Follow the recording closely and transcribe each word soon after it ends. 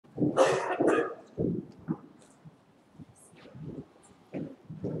Good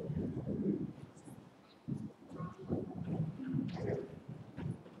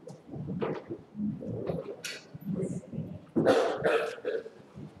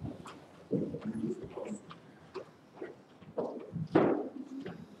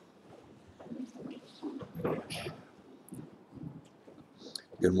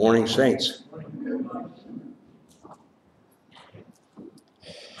morning, saints.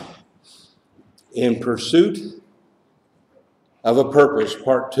 In Pursuit of a Purpose,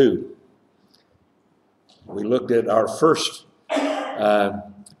 Part 2. We looked at our first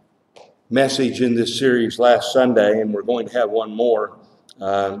message in this series last Sunday, and we're going to have one more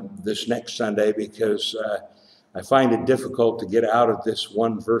this next Sunday because I find it difficult to get out of this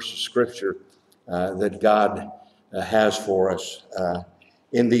one verse of Scripture that God has for us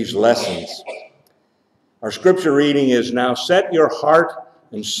in these lessons. Our Scripture reading is, "Now set your heart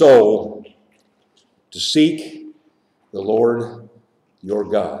and soul to seek the Lord your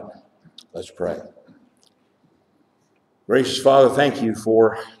God." Let's pray. Gracious Father, thank you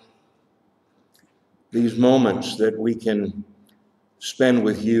for these moments that we can spend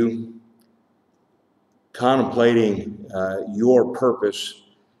with you, contemplating your purpose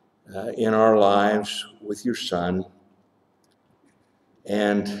in our lives with your Son,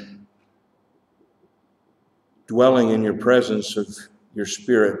 and dwelling in your presence of your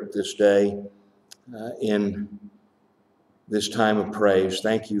Spirit this day in this time of praise.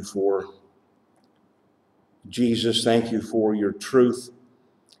 Thank you for Jesus. Thank you for your truth,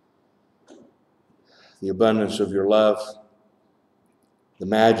 the abundance of your love, the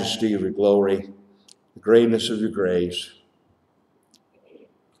majesty of your glory, the greatness of your grace.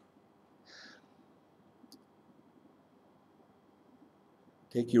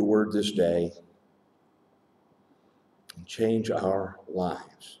 Take your word this day and change our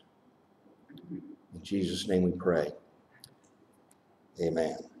lives. In Jesus' name we pray.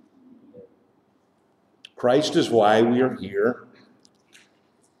 Amen. Christ is why we are here.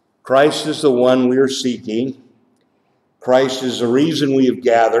 Christ is the one we are seeking. Christ is the reason we have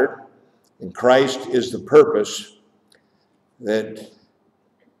gathered. And Christ is the purpose that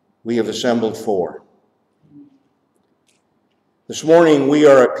we have assembled for. This morning we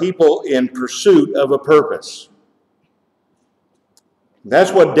are a people in pursuit of a purpose.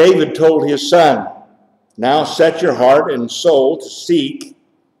 That's what David told his son. Now set your heart and soul to seek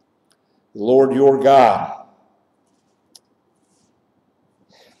the Lord your God.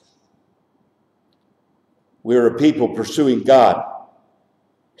 We're a people pursuing God.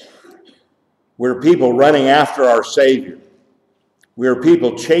 We're a people running after our Savior. We're a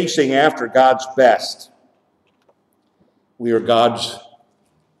people chasing after God's best. We are God's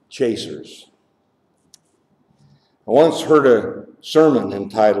chasers. I once heard a sermon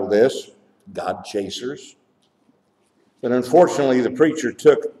entitled this, God Chasers. But unfortunately, the preacher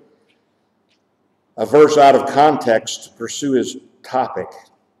took a verse out of context to pursue his topic.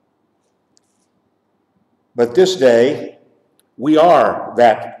 But this day, we are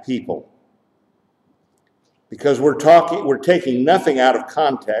that people. Because we're taking nothing out of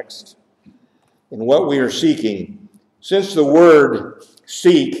context in what we are seeking. Since the word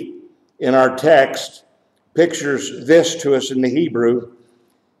seek in our text pictures this to us in the Hebrew,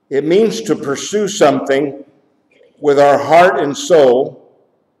 it means to pursue something with our heart and soul,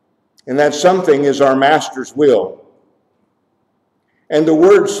 and that something is our master's will. And the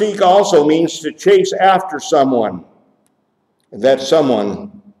word seek also means to chase after someone, and that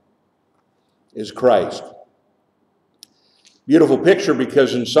someone is Christ. Beautiful picture,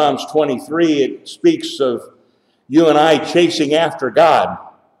 because in Psalms 23 it speaks of you and I chasing after God,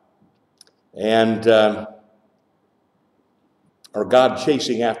 and or God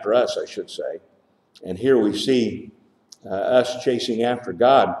chasing after us, I should say. And here we see us chasing after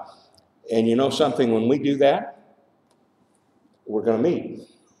God. And you know something, when we do that, we're going to meet.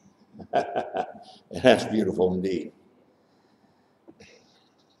 And that's beautiful indeed.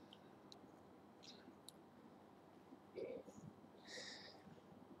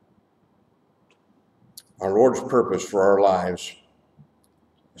 Our Lord's purpose for our lives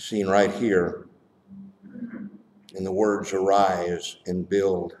is seen right here in the words arise and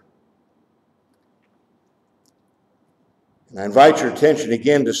build. And I invite your attention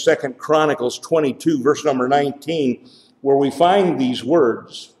again to 2 Chronicles 22, verse number 19, where we find these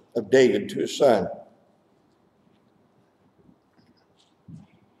words of David to his son.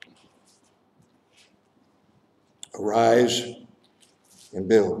 Arise and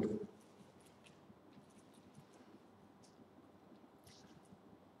build.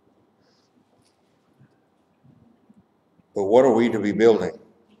 But what are we to be building?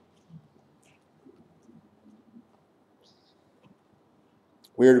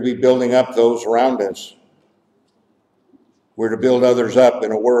 We're to be building up those around us. We're to build others up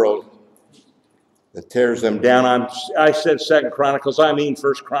in a world that tears them down. I said 2 Chronicles, I mean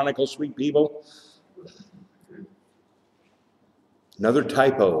 1 Chronicles, sweet people. Another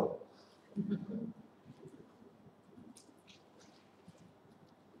typo.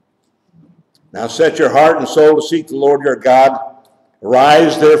 Now set your heart and soul to seek the Lord your God.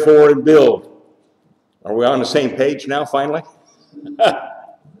 Arise, therefore, and build. Are we on the same page now, finally?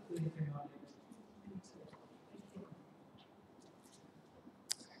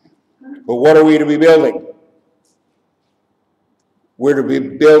 But what are we to be building? We're to be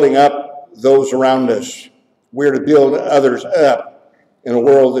building up those around us. We're to build others up in a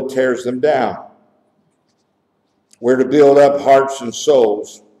world that tears them down. We're to build up hearts and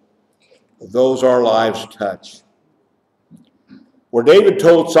souls of those our lives touch. Where David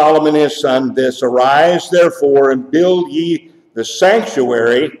told Solomon his son this, arise therefore and build ye the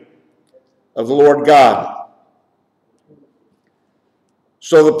sanctuary of the Lord God.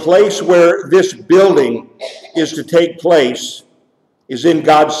 So the place where this building is to take place is in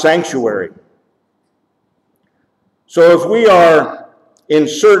God's sanctuary. So if we are in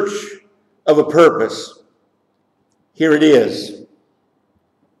search of a purpose, here it is.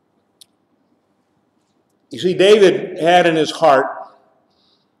 You see, David had in his heart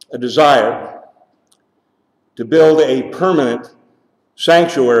a desire to build a permanent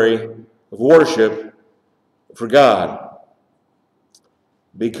sanctuary of worship for God.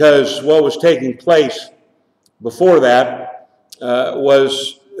 Because what was taking place before that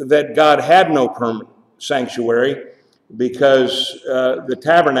was that God had no permanent sanctuary, because the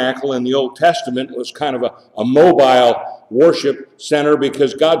tabernacle in the Old Testament was kind of a mobile worship center,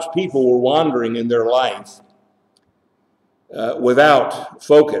 because God's people were wandering in their life without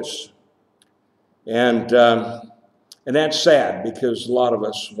focus. And that's sad, because a lot of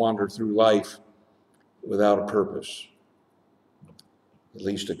us wander through life without a purpose, at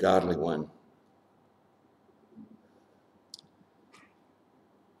least a godly one.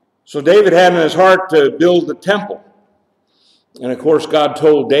 So David had in his heart to build the temple. And of course, God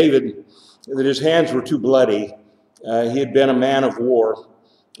told David that his hands were too bloody. He had been a man of war,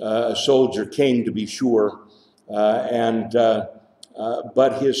 a soldier king to be sure, but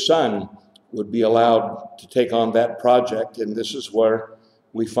his son would be allowed to take on that project. And this is where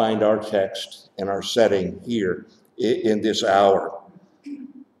we find our text and our setting here in this hour.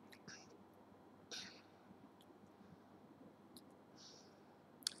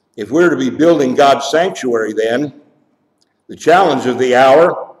 If we're to be building God's sanctuary, then the challenge of the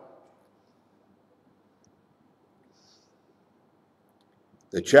hour,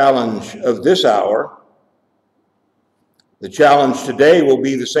 the challenge of this hour, the challenge today will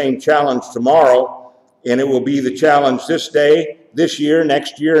be the same challenge tomorrow, and it will be the challenge this day, this year,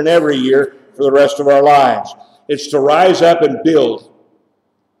 next year, and every year for the rest of our lives. It's to rise up and build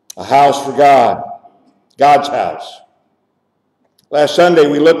a house for God, God's house. Last Sunday,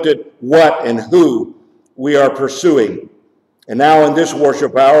 we looked at what and who we are pursuing. And now in this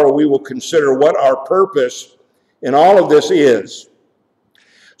worship hour, we will consider what our purpose in all of this is.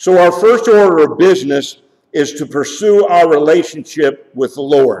 So our first order of business is to pursue our relationship with the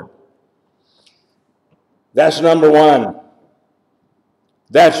Lord. That's number one.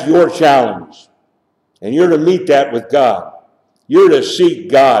 That's your challenge. And you're to meet that with God. You're to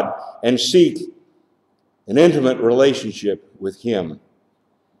seek God and seek an intimate relationship with Him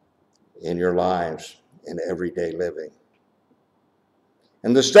in your lives and everyday living.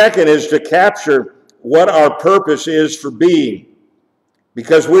 And the second is to capture what our purpose is for being,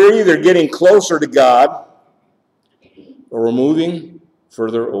 because we're either getting closer to God or we're moving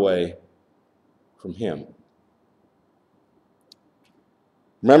further away from Him.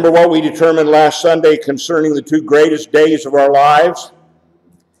 Remember what we determined last Sunday concerning the two greatest days of our lives?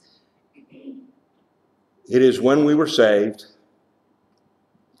 It is when we were saved,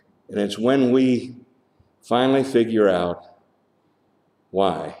 and it's when we finally figure out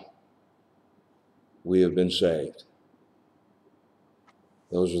why we have been saved.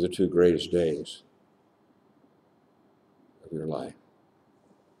 Those are the two greatest days of your life.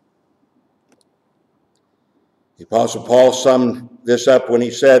 The Apostle Paul summed this up when he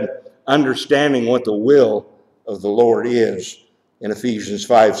said, understanding what the will of the Lord is, in Ephesians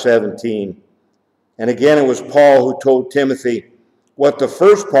 5:17. And again, it was Paul who told Timothy what the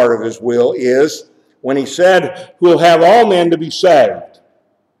first part of his will is when he said, who will have all men to be saved.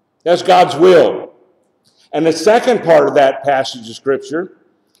 That's God's will. And the second part of that passage of Scripture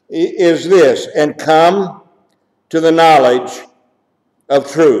is this, and come to the knowledge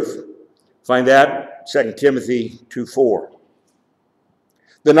of truth. Find that 2 Timothy 2:4.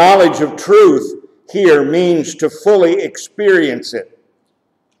 The knowledge of truth here means to fully experience it.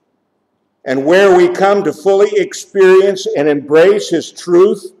 And where we come to fully experience and embrace His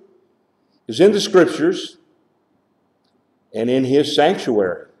truth is in the Scriptures and in His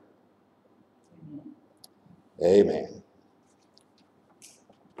sanctuary. Amen.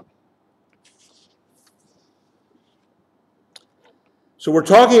 So we're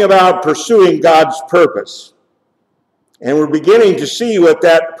talking about pursuing God's purpose. And we're beginning to see what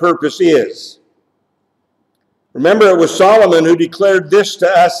that purpose is. Remember, it was Solomon who declared this to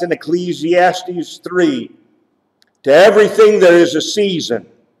us in Ecclesiastes 3. To everything there is a season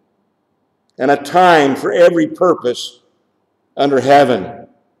and a time for every purpose under heaven.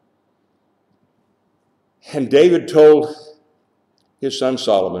 And David told his son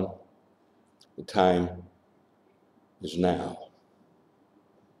Solomon, the time is now.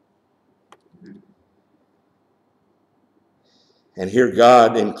 And here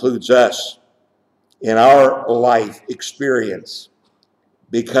God includes us in our life experience,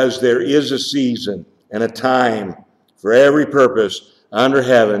 because there is a season and a time for every purpose under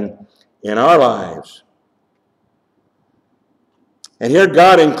heaven in our lives. And here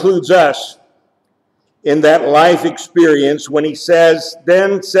God includes us in that life experience when He says,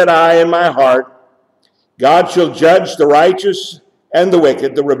 "Then said I in my heart, God shall judge the righteous and the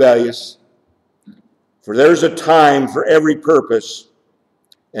wicked, the rebellious. For there's a time for every purpose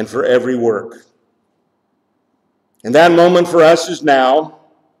and for every work." And that moment for us is now.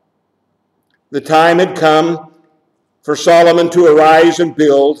 The time had come for Solomon to arise and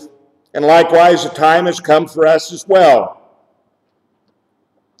build, and likewise the time has come for us as well.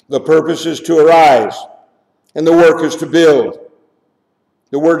 The purpose is to arise, and the work is to build.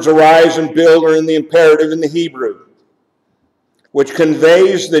 The words arise and build are in the imperative in the Hebrew, which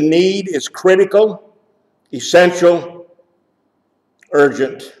conveys the need is critical, essential,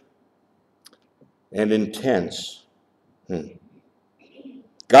 urgent, and intense.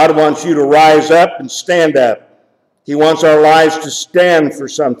 God wants you to rise up and stand up. He wants our lives to stand for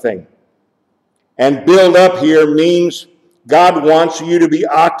something. And build up here means God wants you to be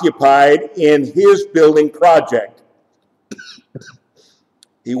occupied in His building project.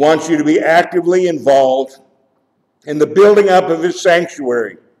 He wants you to be actively involved in the building up of His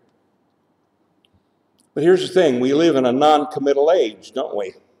sanctuary. But here's the thing, we live in a non-committal age, don't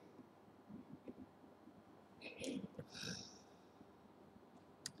we?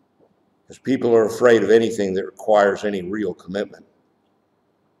 Because people are afraid of anything that requires any real commitment.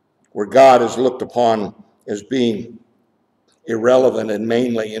 Where God is looked upon as being irrelevant and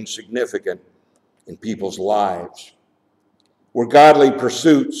mainly insignificant in people's lives. Where godly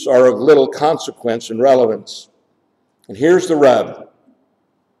pursuits are of little consequence and relevance. And here's the rub.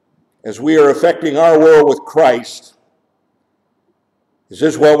 As we are affecting our world with Christ, is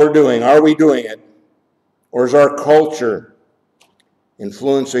this what we're doing? Are we doing it? Or is our culture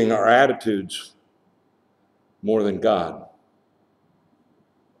influencing our attitudes more than God?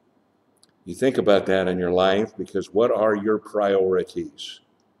 You think about that in your life, because what are your priorities?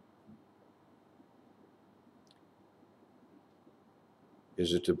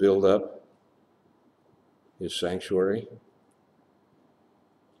 Is it to build up His sanctuary?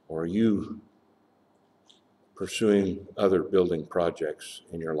 Or are you pursuing other building projects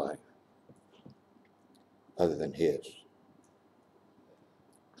in your life other than His?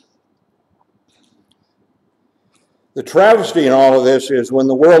 The travesty in all of this is when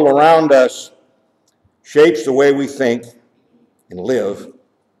the world around us shapes the way we think and live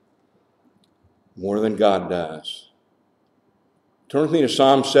more than God does. Turn with me to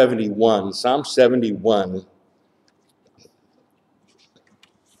Psalm 71. Psalm 71.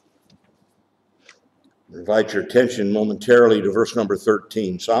 I invite your attention momentarily to verse number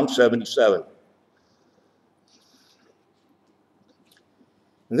 13. Psalm 77.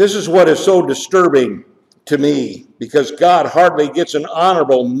 And this is what is so disturbing to me, because God hardly gets an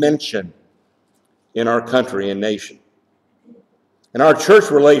honorable mention in our country and nation. And our church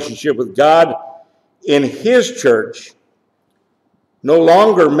relationship with God in His church no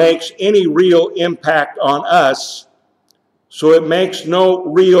longer makes any real impact on us, so it makes no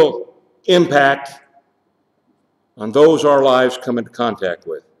real impact on those our lives come into contact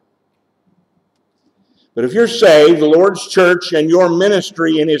with. But if you're saved, the Lord's church and your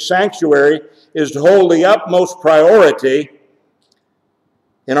ministry in His sanctuary is to hold the utmost priority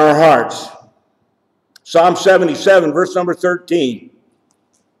in our hearts. Psalm 77, verse number 13.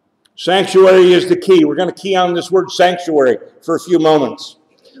 Sanctuary is the key. We're going to key on this word sanctuary for a few moments.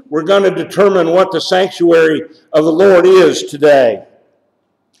 We're going to determine what the sanctuary of the Lord is today.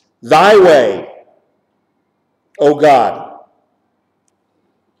 Thy way, O God.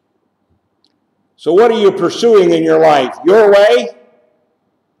 So what are you pursuing in your life? Your way?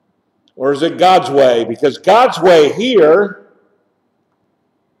 Or is it God's way? Because God's way here,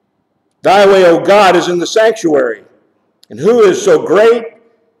 thy way, O God, is in the sanctuary. And who is so great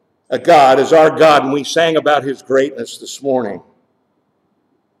a God as our God? And we sang about his greatness this morning.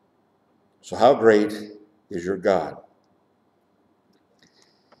 So how great is your God?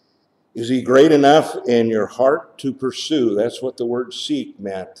 Is he great enough in your heart to pursue? That's what the word seek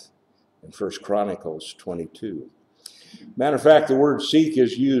meant in 1 Chronicles 22. Matter of fact, the word seek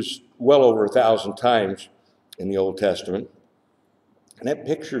is used well over 1,000 times in the Old Testament. And it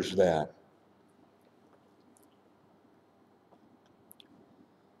pictures that.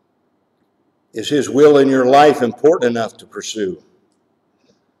 Is his will in your life important enough to pursue?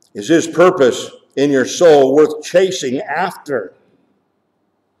 Is his purpose in your soul worth chasing after?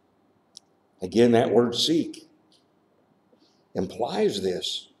 Again, that word seek implies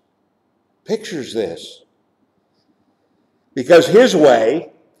this, pictures this. Because his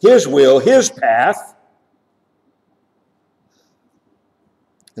way, his will, his path,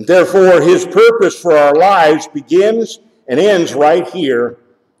 and therefore his purpose for our lives begins and ends right here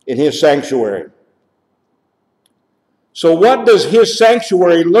in his sanctuary. So what does his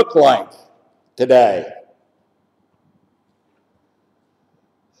sanctuary look like today?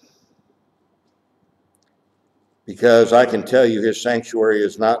 Because I can tell you his sanctuary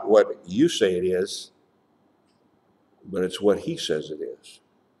is not what you say it is, but it's what he says it is.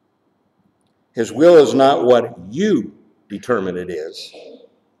 His will is not what you determine it is.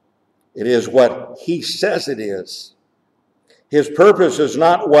 It is what he says it is. His purpose is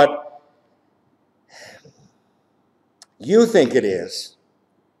not what you think it is.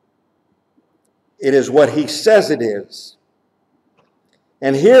 It is what he says it is.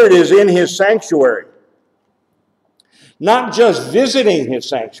 And here it is in his sanctuary. Not just visiting his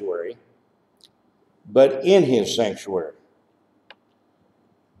sanctuary, but in his sanctuary.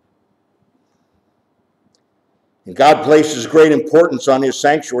 And God places great importance on his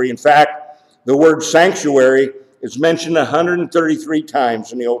sanctuary. In fact, the word sanctuary is mentioned 133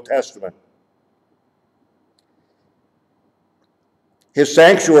 times in the Old Testament. His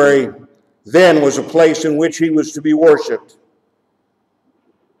sanctuary then was a place in which he was to be worshiped.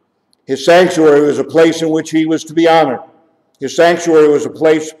 His sanctuary was a place in which he was to be honored. His sanctuary was a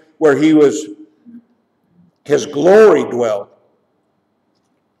place where his glory dwelt.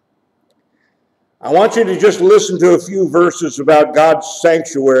 I want you to just listen to a few verses about God's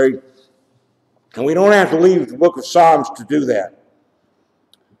sanctuary, and we don't have to leave the book of Psalms to do that.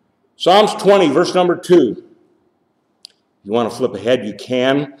 Psalms 20, verse number 2. If you want to flip ahead, you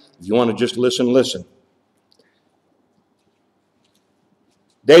can. If you want to just listen, listen.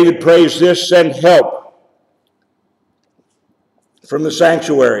 David prays this, send help from the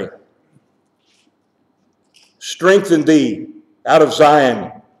sanctuary. Strengthen thee out of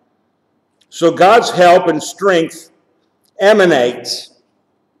Zion. So God's help and strength emanates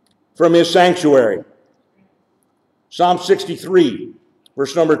from his sanctuary. Psalm 63,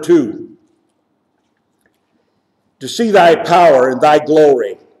 verse number 2. To see thy power and thy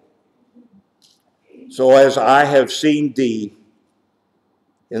glory, so as I have seen thee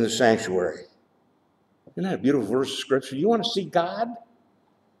in the sanctuary. Isn't that a beautiful verse of Scripture? You want to see God?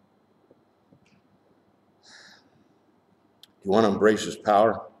 You want to embrace his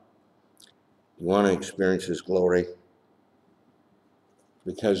power? You want to experience his glory?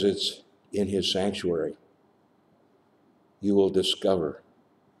 Because it's in his sanctuary. You will discover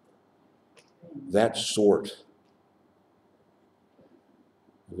that sort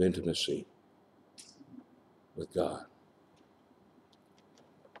of intimacy with God.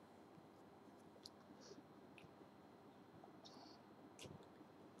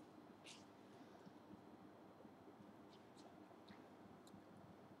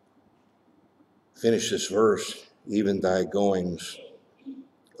 Finish this verse. Even thy goings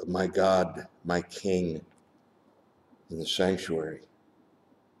of my God, my King, in the sanctuary.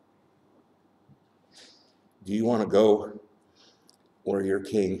 Do you want to go where your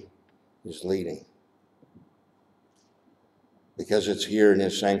King is leading? Because it's here in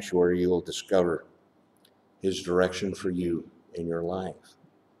his sanctuary you will discover his direction for you in your life.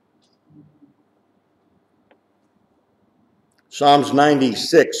 Psalms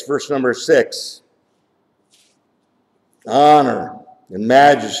 96, verse number 6. Honor and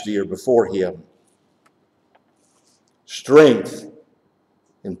majesty are before him. Strength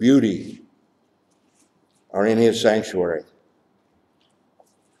and beauty are in his sanctuary.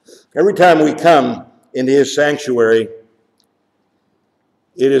 Every time we come into his sanctuary,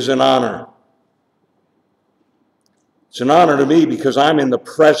 it is an honor. It's an honor to me because I'm in the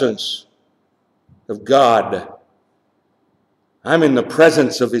presence of God. I'm in the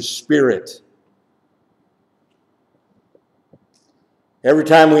presence of His Spirit. Every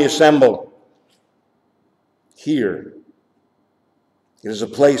time we assemble here, it is a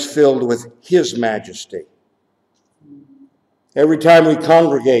place filled with His majesty. Every time we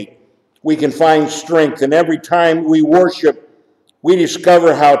congregate, we can find strength, and every time we worship, we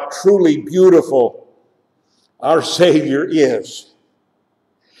discover how truly beautiful our Savior is.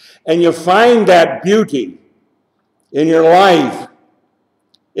 And you find that beauty in your life,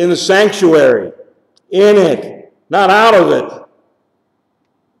 in the sanctuary, in it, not out of it.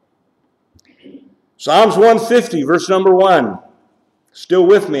 Psalms 150, verse number 1. Still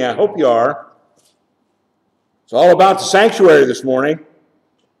with me? I hope you are. It's all about the sanctuary this morning.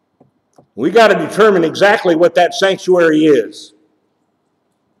 We got to determine exactly what that sanctuary is.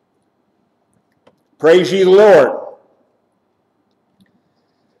 Praise ye the Lord.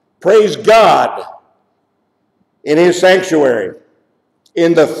 Praise God in His sanctuary,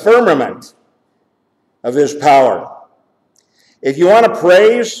 in the firmament of His power. If you want to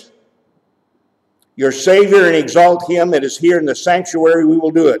praise your Savior and exalt Him that is here in the sanctuary, we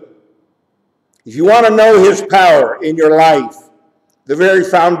will do it. If you want to know His power in your life, the very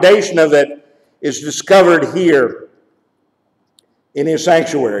foundation of it is discovered here in His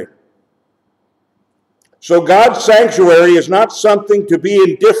sanctuary. So God's sanctuary is not something to be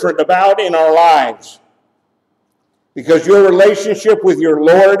indifferent about in our lives, because your relationship with your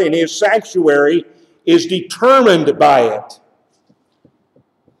Lord in His sanctuary is determined by it.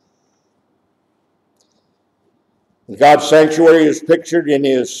 God's sanctuary is pictured in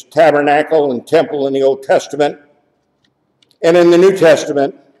His tabernacle and temple in the Old Testament. And in the New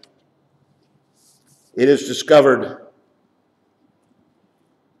Testament, it is discovered,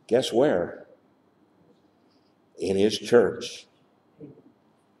 guess where? In His church.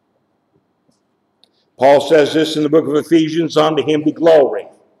 Paul says this in the book of Ephesians, unto Him be glory.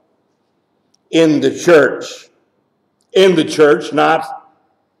 In the church. In the church, not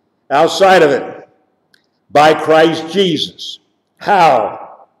outside of it. By Christ Jesus.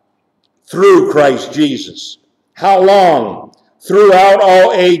 How? Through Christ Jesus. How long? Throughout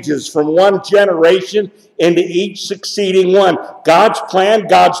all ages, from one generation into each succeeding one. God's plan,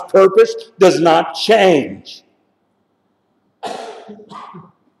 God's purpose does not change.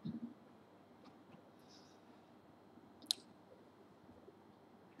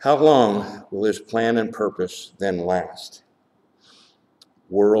 How long will His plan and purpose then last?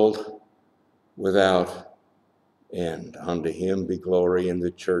 World without end. Unto Him be glory in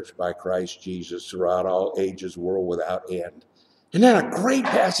the church by Christ Jesus throughout all ages, world without end. Isn't that a great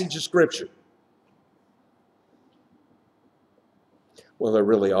passage of Scripture? Well, they're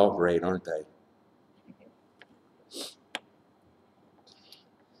really all great, aren't they?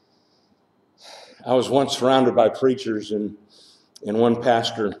 I was once surrounded by preachers, and one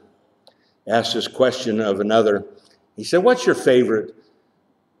pastor asked this question of another. He said, "What's your favorite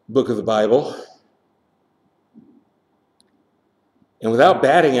book of the Bible?" And without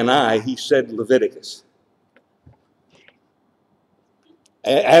batting an eye, he said Leviticus.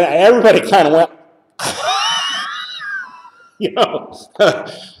 And everybody kind of went, you know.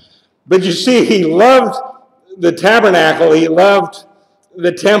 But you see, he loved the tabernacle. He loved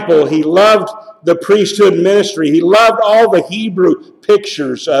the temple. He loved the priesthood ministry. He loved all the Hebrew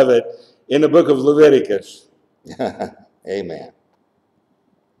pictures of it in the book of Leviticus. Amen.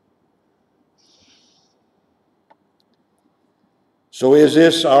 So is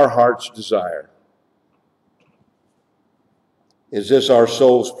this our heart's desire? Is this our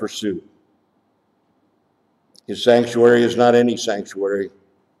soul's pursuit? His sanctuary is not any sanctuary.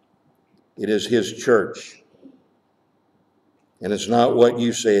 It is His church. And it's not what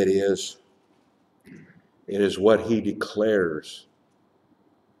you say it is. It is what He declares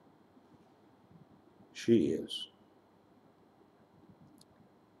she is.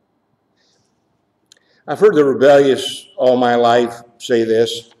 I've heard the rebellious all my life say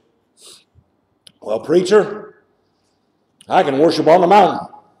this. Well, preacher, I can worship on the mountain.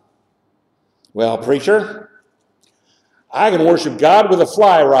 Well, preacher, I can worship God with a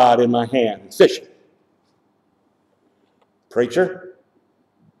fly rod in my hand, fishing. Preacher,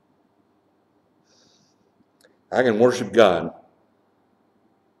 I can worship God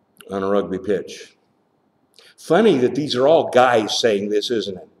on a rugby pitch. Funny that these are all guys saying this,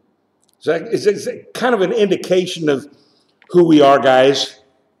 isn't it? It's kind of an indication of who we are, guys.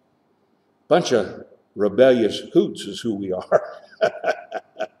 Bunch of rebellious hoots is who we are.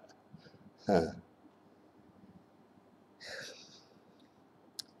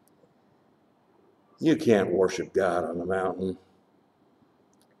 You can't worship God on the mountain.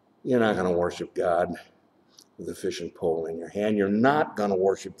 You're not going to worship God with a fishing pole in your hand. You're not going to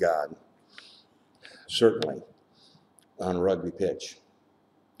worship God, certainly, on a rugby pitch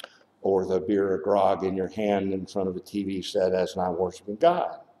or the beer or grog in your hand in front of a TV set. That's not worshiping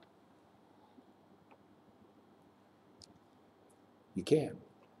God. You can't.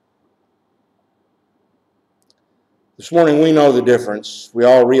 This morning we know the difference. We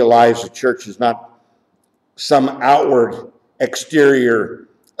all realize the church is not some outward exterior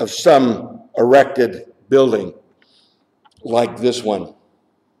of some erected building like this one.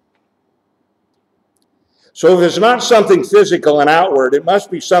 So if it's not something physical and outward, it must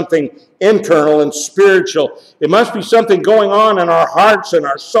be something internal and spiritual. It must be something going on in our hearts and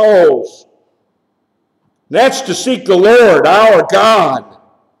our souls. And that's to seek the Lord, our God,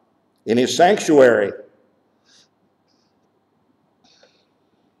 in his sanctuary.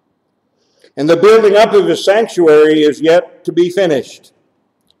 And the building up of his sanctuary is yet to be finished.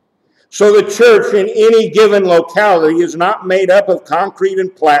 So the church in any given locality is not made up of concrete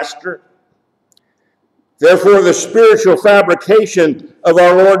and plaster. Therefore, the spiritual fabrication of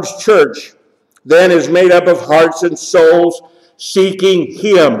our Lord's church then is made up of hearts and souls seeking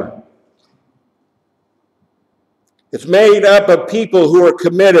him. It's made up of people who are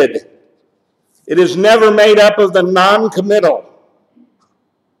committed. It is never made up of the non-committal.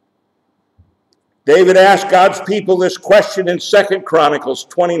 David asked God's people this question in 2 Chronicles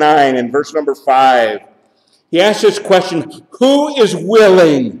 29 and verse number 5. He asked this question, who is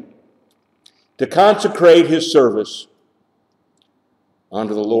willing to consecrate his service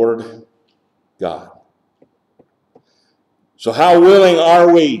unto the Lord God? So how willing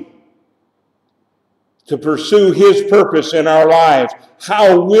are we to pursue his purpose in our lives?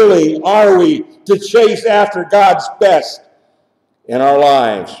 How willing are we to chase after God's best in our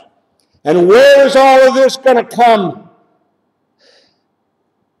lives? And where is all of this going to come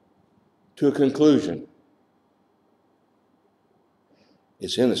to a conclusion?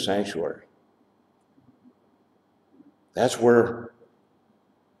 It's in the sanctuary. That's where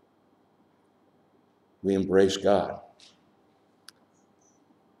we embrace God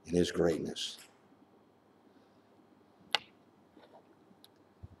in his greatness.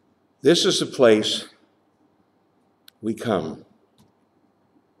 This is the place we come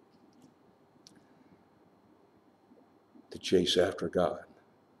to chase after God,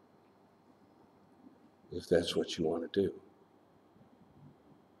 if that's what you want to do.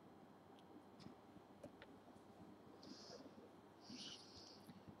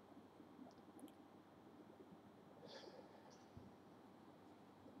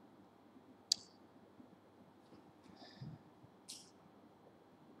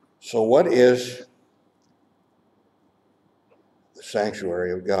 So what is the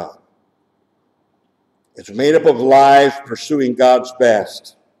sanctuary of God? It's made up of lives pursuing God's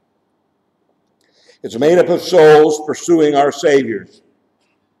best. It's made up of souls pursuing our Savior's.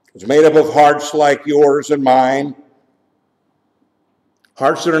 It's made up of hearts like yours and mine.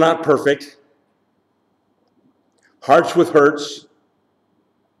 Hearts that are not perfect. Hearts with hurts,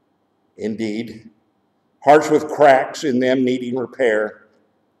 indeed. Hearts with cracks in them needing repair,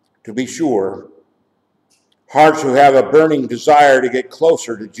 to be sure. Hearts who have a burning desire to get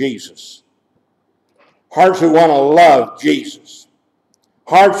closer to Jesus. Hearts who want to love Jesus.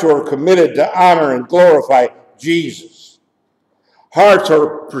 Hearts who are committed to honor and glorify Jesus. Hearts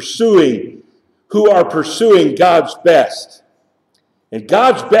who are pursuing God's best. And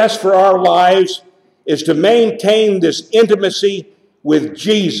God's best for our lives is to maintain this intimacy with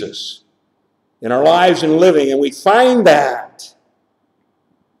Jesus in our lives and living. And we find that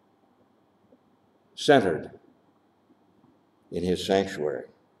centered in his sanctuary.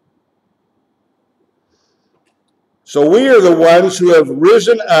 So we are the ones who have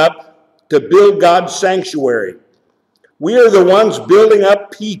risen up to build God's sanctuary. We are the ones building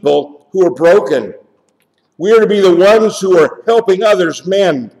up people who are broken. We are to be the ones who are helping others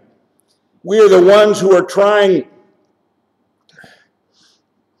mend. We are the ones who are trying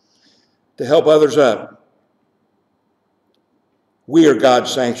to help others up. We are God's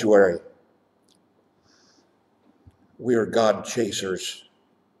sanctuary. We are God chasers,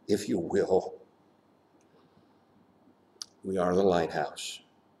 if you will. We are the lighthouse.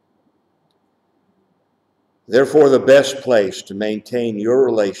 Therefore, the best place to maintain your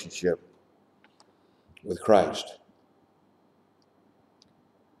relationship with Christ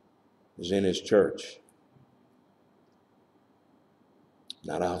is in his church,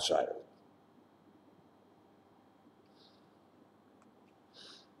 not outside of it.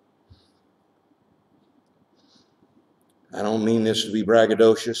 I don't mean this to be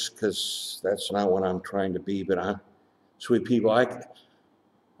braggadocious, because that's not what I'm trying to be, but sweet people, I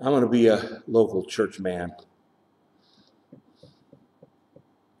I'm going to be a local church man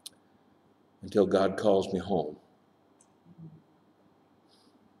until God calls me home.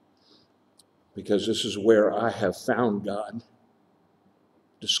 Because this is where I have found God,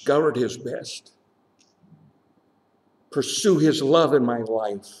 discovered His best, pursue His love in my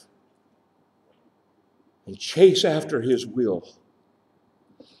life, and chase after His will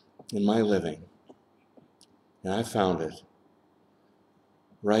in my living. And I found it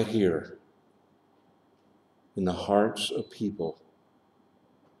right here in the hearts of people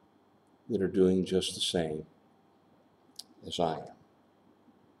that are doing just the same as I am.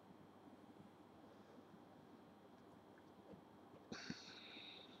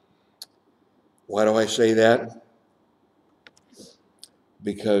 Why do I say that?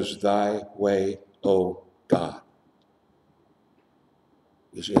 Because thy way, O God,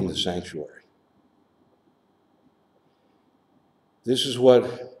 is in the sanctuary. This is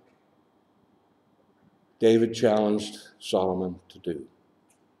what David challenged Solomon to do.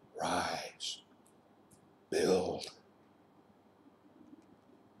 Rise, build.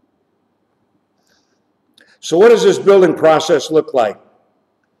 So what does this building process look like?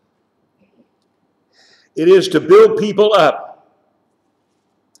 It is to build people up.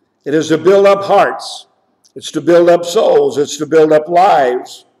 It is to build up hearts. It's to build up souls. It's to build up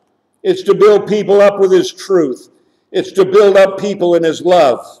lives. It's to build people up with His truth. It's to build up people in His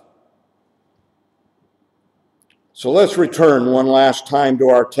love. So let's return one last time to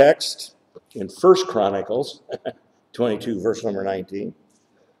our text in 1 Chronicles 22, verse number 19,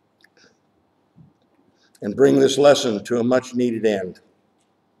 and bring this lesson to a much needed end.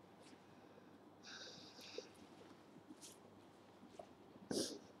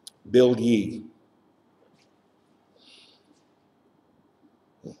 Build ye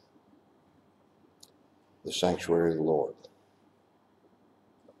the sanctuary of the Lord.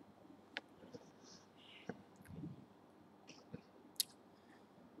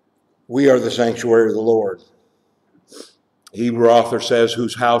 We are the sanctuary of the Lord. The Hebrew author says,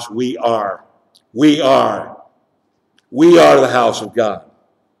 whose house we are. We are. We are the house of God.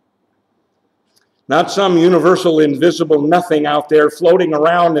 Not some universal invisible nothing out there floating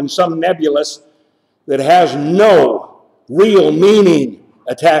around in some nebulous that has no real meaning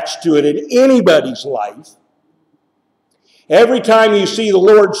attached to it in anybody's life. Every time you see the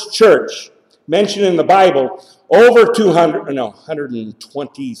Lord's church mentioned in the Bible, over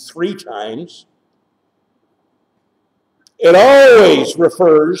 123 times, it always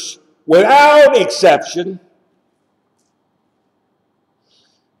refers, without exception,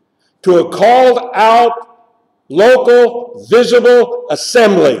 to a called out, local, visible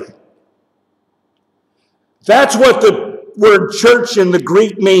assembly. That's what the word church in the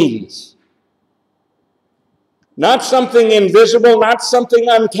Greek means. Not something invisible, not something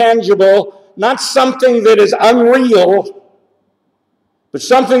untangible, not something that is unreal, but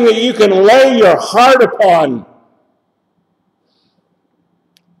something that you can lay your heart upon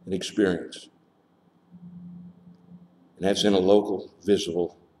and experience. And that's in a local,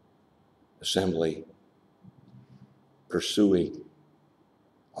 visible assembly,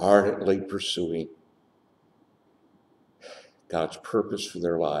 ardently pursuing God's purpose for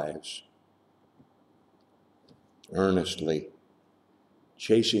their lives, earnestly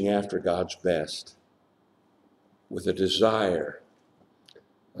chasing after God's best with a desire,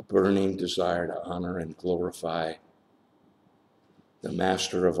 a burning desire to honor and glorify the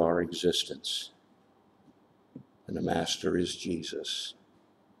master of our existence. And the master is Jesus.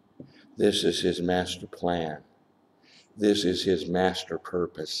 This is His master plan. This is His master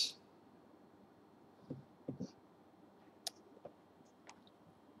purpose.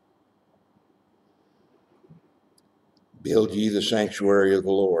 Build ye the sanctuary of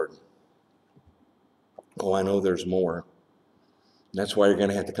the Lord. Oh, I know there's more. That's why you're going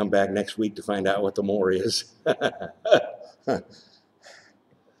to have to come back next week to find out what the more is. But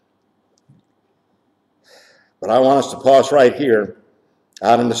I want us to pause right here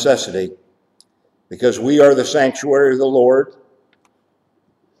out of necessity, because we are the sanctuary of the Lord.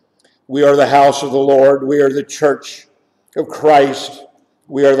 We are the house of the Lord. We are the church of Christ.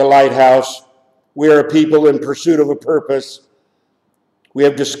 We are the lighthouse. We are a people in pursuit of a purpose. We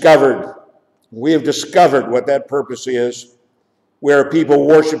have discovered what that purpose is. We are a people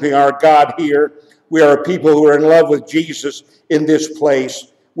worshiping our God here. We are a people who are in love with Jesus in this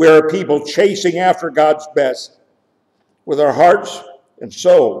place. We are a people chasing after God's best with our hearts and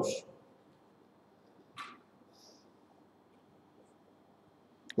souls.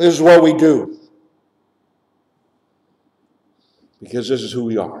 This is what we do, because this is who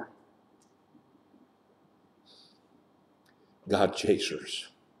we are. God chasers.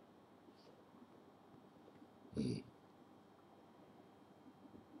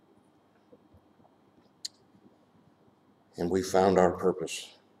 And we found our purpose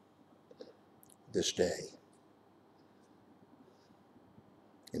this day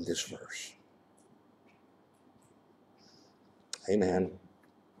in this verse. Amen.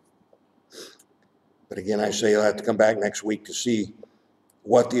 But again, I say you'll have to come back next week to see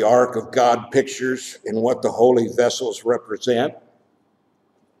what the ark of God pictures and what the holy vessels represent.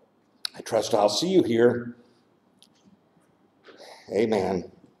 I trust I'll see you here. Amen.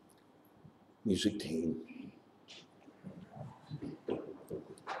 Music team.